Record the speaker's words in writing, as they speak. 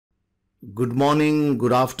Good morning,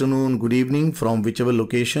 good afternoon, good evening from whichever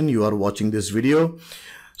location you are watching this video.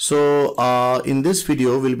 So in this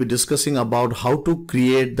video, we'll be discussing about how to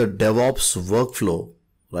create the DevOps workflow,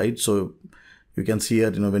 right? So you can see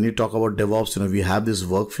here, when you talk about DevOps, we have this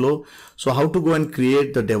workflow. So how to go and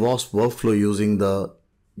create the DevOps workflow using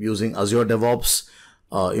Azure Devops.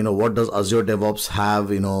 What does Azure Devops have,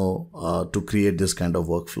 to create this kind of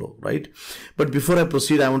workflow, right? But before I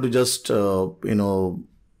proceed, I want to just,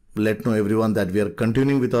 let know everyone that we are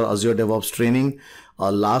continuing with our Azure DevOps training.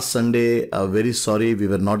 Last Sunday, very sorry, we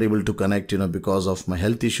were not able to connect, because of my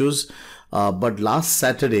health issues. But last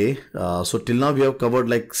Saturday, so till now we have covered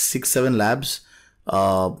like 6-7 labs,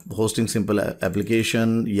 hosting simple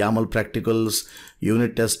application, YAML practicals,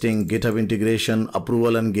 unit testing, GitHub integration,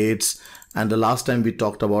 approval and gates. And the last time we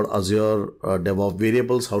talked about Azure DevOps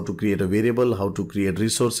variables, how to create a variable, how to create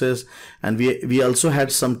resources. And we also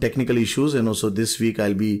had some technical issues. So this week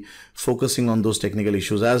I'll be focusing on those technical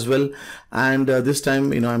issues as well. And this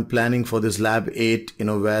time, I'm planning for this lab 8,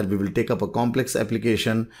 where we will take up a complex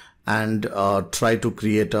application and try to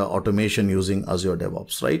create automation using Azure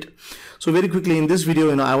DevOps, right? So very quickly in this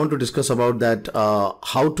video, I want to discuss about that,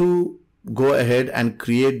 how to go ahead and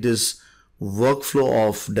create this workflow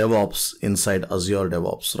of DevOps inside Azure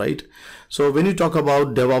DevOps, right? So when you talk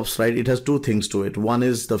about DevOps, right, it has two things to it. One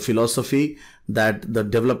is the philosophy that the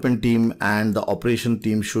development team and the operation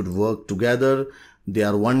team should work together. They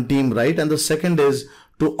are one team, right? And the second is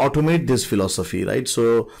to automate this philosophy, right?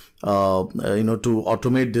 So, to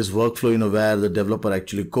automate this workflow, where the developer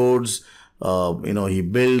actually codes, he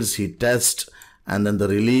builds, he tests, and then the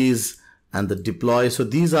release and the deploy. So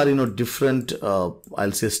these are, different,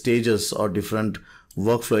 I'll say stages or different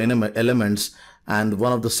workflow elements. And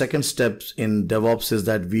one of the second steps in DevOps is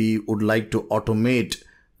that we would like to automate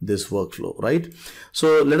this workflow, right?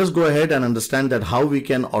 So let us go ahead and understand that how we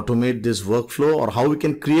can automate this workflow, or how we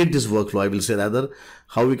can create this workflow. I will say rather,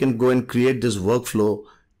 how we can go and create this workflow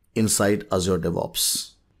inside Azure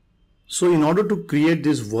DevOps. So in order to create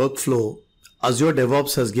this workflow, Azure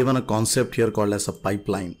DevOps has given a concept here called as a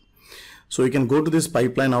pipeline. So you can go to this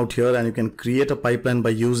pipeline out here and you can create a pipeline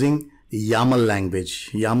by using YAML language.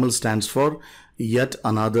 YAML stands for yet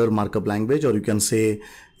another markup language, or you can say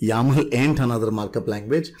YAML ain't another markup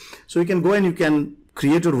language. So you can go and you can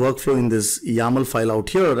create your workflow in this YAML file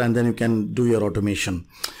out here, and then you can do your automation.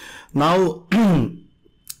 Now, in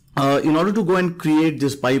order to go and create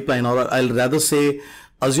this pipeline, or I'll rather say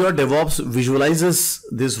Azure DevOps visualizes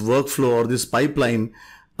this workflow or this pipeline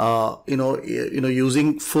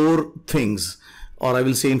using 4 things, or I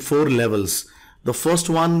will say in 4 levels. The first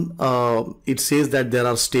one, it says that there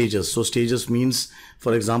are stages. So stages means,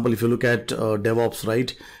 for example, if you look at DevOps,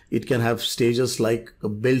 right, it can have stages like a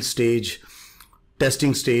build stage,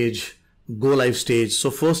 testing stage, go live stage. So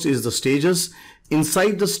first is the stages.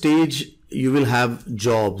 Inside the stage, you will have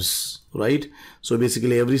jobs, right? So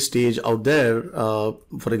basically every stage out there,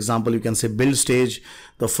 for example, you can say build stage.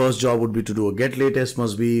 The first job would be to do a get latest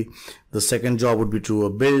must be, the second job would be to do a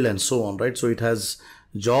build, and so on, right? So it has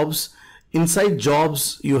jobs. Inside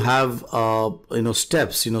jobs, you have,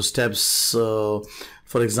 steps,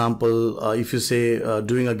 for example, if you say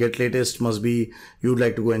doing a get latest must be, you would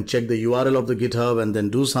like to go and check the URL of the GitHub and then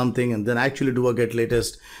do something and then actually do a get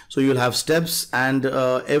latest. So you'll have steps, and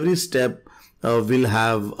every step will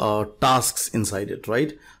have tasks inside it,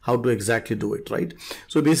 right? How to exactly do it, right?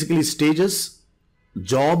 So basically stages,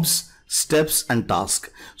 jobs, steps, and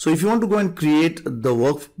task. So if you want to go and create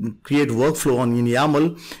workflow in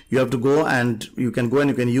YAML, you have to go and you can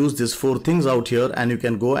use these 4 things out here, and you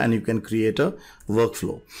can go and you can create a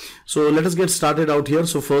workflow. So let us get started out here.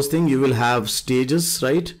 So first thing, you will have stages,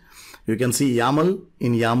 right? You can see YAML.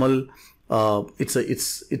 In YAML,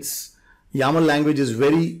 YAML language is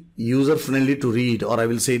very user friendly to read, or I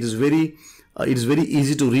will say it is very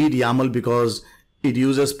easy to read YAML because it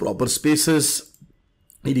uses proper spaces.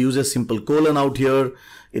 It uses simple colon out here.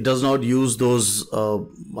 It does not use those,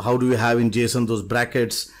 how do you have in JSON, those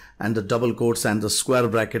brackets and the double quotes and the square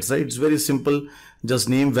brackets, right? It's very simple, just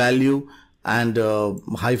name, value, and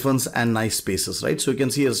hyphens and nice spaces, right? So you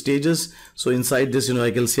can see your stages. So inside this,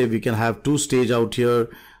 I can say we can have 2 stage out here.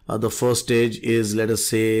 The first stage is, let us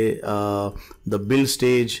say, the build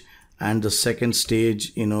stage, and the second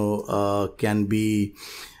stage, can be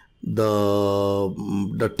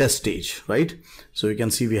the test stage, right? So you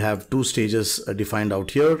can see we have 2 stages defined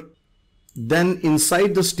out here. Then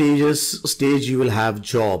inside the stage you will have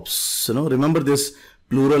jobs. Remember this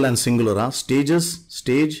plural and singular, stages,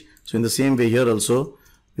 stage. So in the same way here also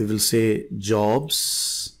we will say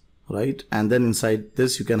jobs, right? And then inside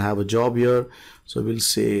this you can have a job here. So we'll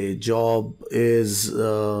say job is,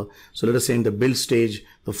 so let us say in the build stage,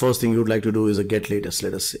 the first thing you would like to do is a get latest,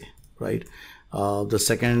 let us say, right? The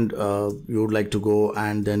second, you would like to go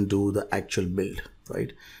and then do the actual build,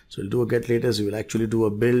 right? So we'll do a get latest, you will actually do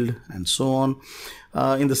a build and so on.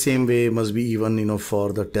 In the same way, must be even, you know,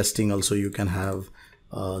 for the testing also, you can have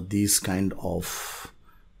these kind of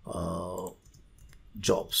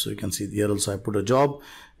jobs. So you can see here also I put a job.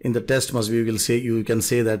 In the test must be, you will say, you can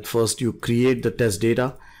say that first you create the test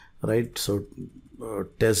data, right? So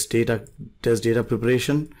test data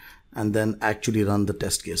preparation, and then actually run the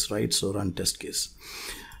test case, right? So run test case.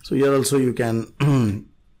 So here also you can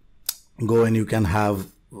go and you can have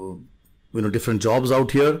different jobs out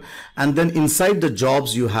here, and then inside the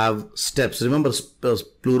jobs you have steps. Remember,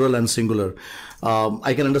 plural and singular.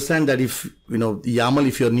 I can understand that if YAML,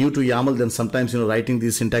 if you're new to YAML, then sometimes writing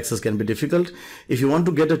these syntaxes can be difficult. If you want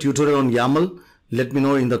to get a tutorial on YAML, let me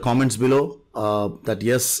know in the comments below that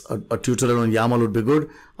yes, a tutorial on YAML would be good.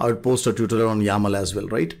 I would post a tutorial on YAML as well,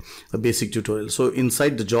 right? A basic tutorial. So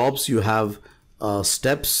inside the jobs you have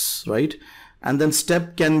steps, right? And then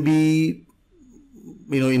step can be,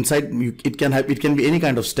 inside it can be any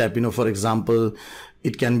kind of step. For example,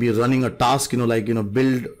 it can be running a task,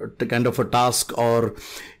 build a kind of a task, or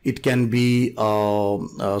it can be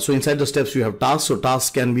so inside the steps you have tasks. So tasks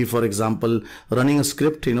can be, for example, running a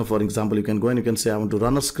script. For example, you can go and you can say I want to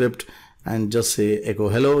run a script and just say echo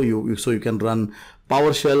hello. So you can run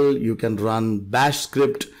PowerShell, you can run bash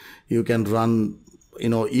script, you can run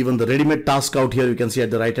even the ready-made task out here. You can see at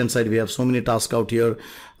the right hand side we have so many tasks out here.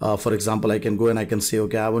 For example, I can go and I can say,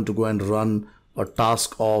 okay, I want to go and run a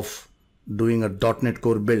task of doing a .NET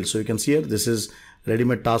Core build. So you can see here, this is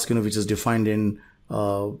ready-made task, which is defined in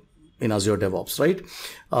Azure Devops, right?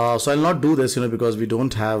 So I'll not do this, because we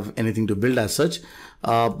don't have anything to build as such.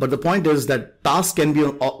 But the point is that tasks can be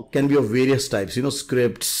of various types,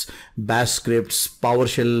 scripts, bash scripts,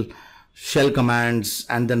 PowerShell, shell commands,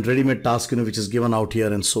 and then ready-made task, which is given out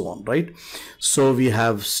here and so on, right? So we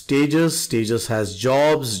have stages has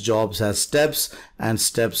jobs has steps, and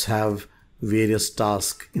steps have various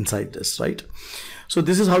tasks inside this, right? So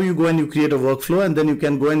this is how you go and you create a workflow, and then you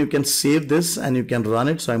can go and you can save this and you can run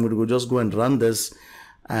it. So I'm going to just go and run this,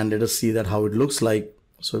 and let us see that how it looks like.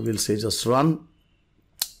 So we'll say just run,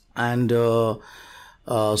 and so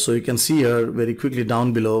you can see here very quickly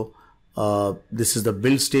down below, this is the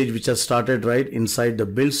build stage which has started, right? Inside the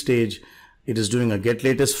build stage, it is doing a get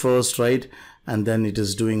latest first, right? And then it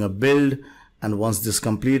is doing a build, and once this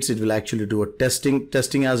completes, it will actually do a testing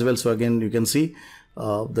as well. So again, you can see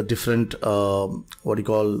the different so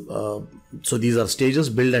these are stages,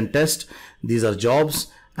 build and test. These are jobs,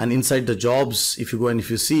 and inside the jobs, if you go and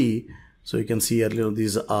if you see, so you can see here,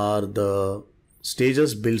 these are the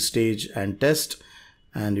stages, build stage and test,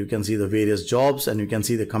 and you can see the various jobs, and you can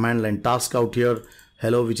see the command line task out here,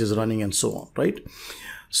 hello, which is running and so on, right?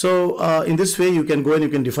 So in this way you can go and you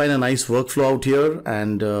can define a nice workflow out here,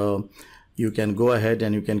 and you can go ahead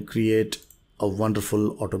and you can create a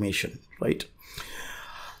wonderful automation, right?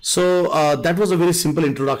 So that was a very simple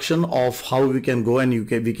introduction of how we can go and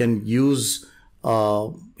we can use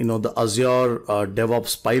the Azure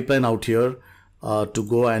DevOps pipeline out here to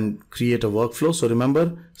go and create a workflow. So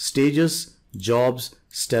remember, stages, jobs,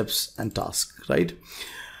 steps, and tasks, right?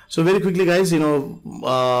 So very quickly, guys,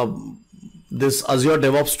 this Azure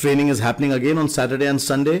DevOps training is happening again on Saturday and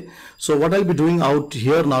Sunday. So what I'll be doing out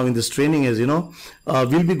here now in this training is,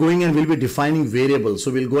 we'll be going and we'll be defining variables.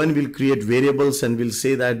 So we'll go and we'll create variables, and we'll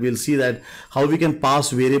see that how we can pass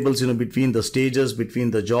variables, between the stages,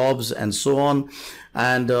 between the jobs, and so on.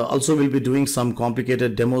 And also we'll be doing some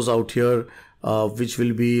complicated demos out here, which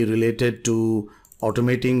will be related to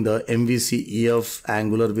automating the MVC EF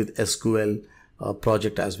Angular with SQL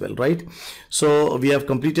project as well, right? So we have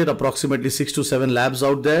completed approximately 6 to 7 labs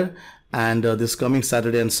out there, and this coming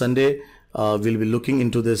Saturday and Sunday we'll be looking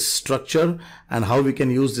into this structure and how we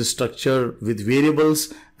can use this structure with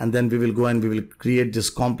variables, and then we will go and we will create this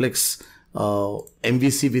complex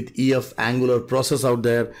MVC with EF Angular process out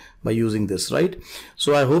there by using this, right?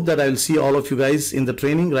 So I hope that I will see all of you guys in the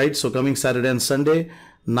training, right? So coming Saturday and Sunday,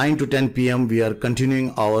 9 to 10 p.m. we are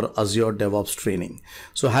continuing our Azure DevOps training.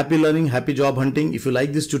 So happy learning, happy job hunting. If you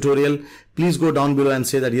like this tutorial, please go down below and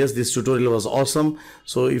say that yes, this tutorial was awesome.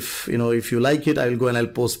 So if you like it, I will go and I'll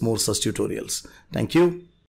post more such tutorials. Thank you.